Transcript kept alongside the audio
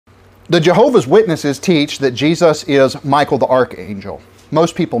The Jehovah's Witnesses teach that Jesus is Michael the Archangel.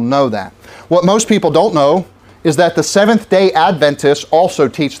 Most people know that. What most people don't know is that the Seventh-day Adventists also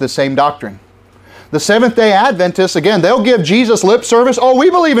teach the same doctrine. The Seventh-day Adventists, again, they'll give Jesus lip service. Oh, we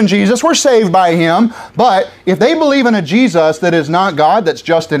believe in Jesus. We're saved by Him. But if they believe in a Jesus that is not God, that's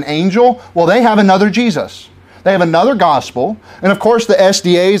just an angel, well, they have another Jesus. They have another gospel. And of course, the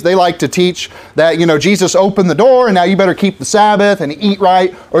SDAs, they like to teach that, you know, Jesus opened the door and now you better keep the Sabbath and eat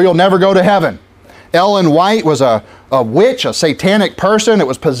right or you'll never go to heaven. Ellen White was a witch, a satanic person that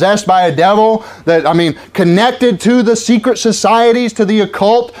was possessed by a devil that, I mean, connected to the secret societies, to the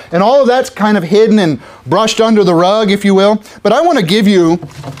occult, and all of that's kind of hidden and brushed under the rug, if you will. But I want to give you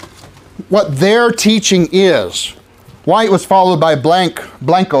what their teaching is. White was followed by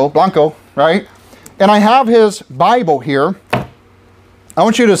Blanco, right? And I have his Bible here. I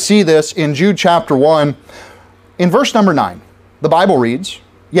want you to see this in Jude chapter 1. In verse number 9, the Bible reads,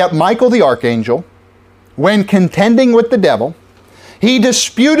 "Yet Michael the Archangel, when contending with the devil, he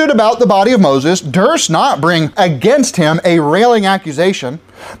disputed about the body of Moses, durst not bring against him a railing accusation,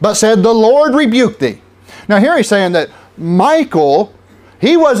 but said, The Lord rebuke thee." Now here he's saying that Michael,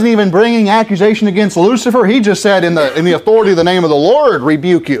 he wasn't even bringing accusation against Lucifer. He just said, in the authority of the name of the Lord,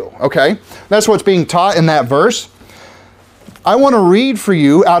 rebuke you. Okay? That's what's being taught in that verse. I want to read for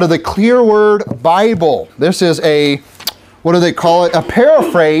you out of the Clear Word Bible. This is a, what do they call it? A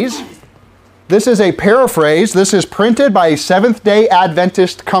paraphrase. This is a paraphrase. This is printed by a Seventh-day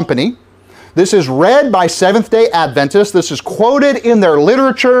Adventist company. This is read by Seventh-day Adventists. This is quoted in their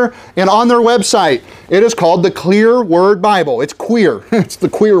literature and on their website. It is called the Clear Word Bible. It's queer. It's the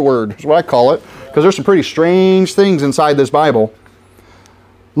queer word is what I call it, because there's some pretty strange things inside this Bible.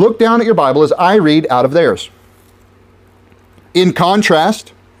 Look down at your Bible as I read out of theirs. "In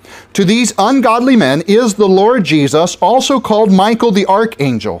contrast to these ungodly men is the Lord Jesus, also called Michael the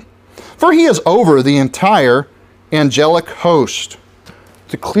Archangel, for he is over the entire angelic host."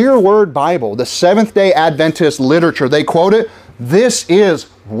 The Clear Word Bible, the Seventh-day Adventist literature, they quote it. This is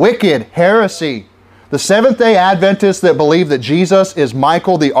wicked heresy. The Seventh-day Adventists that believe that Jesus is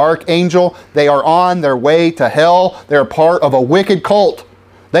Michael the Archangel, they are on their way to hell. They're part of a wicked cult.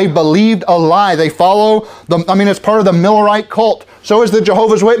 They believed a lie. They follow it's part of the Millerite cult. So is the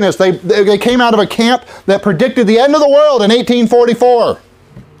Jehovah's Witness. They came out of a camp that predicted the end of the world in 1844.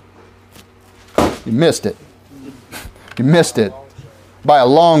 You missed it. You missed it by a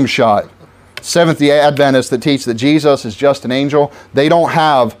long shot. Seventh-day Adventists that teach that Jesus is just an angel, they don't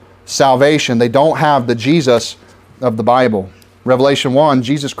have salvation. They don't have the Jesus of the Bible. Revelation 1,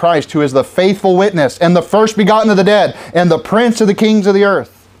 Jesus Christ, who is the faithful witness and the first begotten of the dead and the prince of the kings of the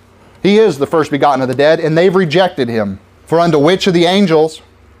earth. He is the first begotten of the dead, and they've rejected him. "For unto which of the angels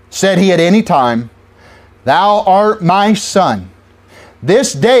said he at any time, Thou art my son,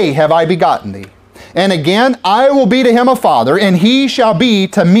 this day have I begotten thee. And again, I will be to him a father, and he shall be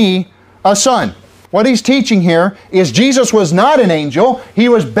to me a son." What he's teaching here is Jesus was not an angel. He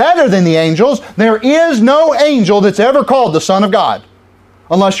was better than the angels. There is no angel that's ever called the Son of God,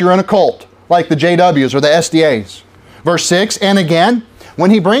 unless you're in a cult, like the JWs or the SDAs. Verse 6, "And again,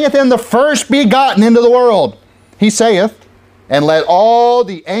 when he bringeth in the first begotten into the world, he saith, And let all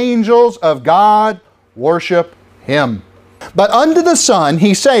the angels of God worship him. But unto the Son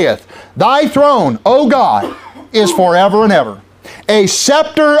he saith, Thy throne, O God, is forever and ever. A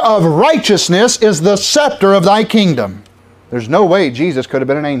scepter of righteousness is the scepter of thy kingdom." There's no way Jesus could have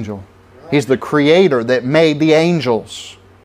been an angel. He's the creator that made the angels.